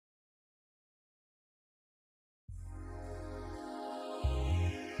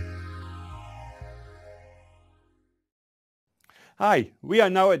Hi, we are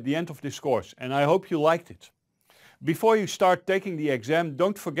now at the end of this course and I hope you liked it. Before you start taking the exam,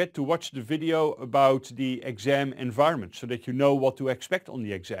 don't forget to watch the video about the exam environment so that you know what to expect on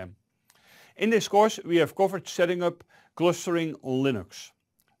the exam. In this course we have covered setting up clustering on Linux.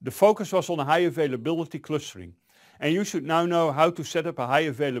 The focus was on high availability clustering, and you should now know how to set up a high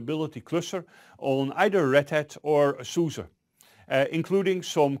availability cluster on either Red Hat or SUSE, including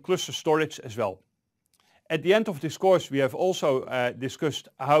some cluster storage as well. At the end of this course we have also discussed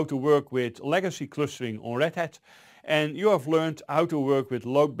how to work with legacy clustering on Red Hat, and you have learned how to work with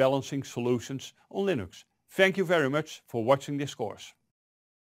load balancing solutions on Linux. Thank you very much for watching this course.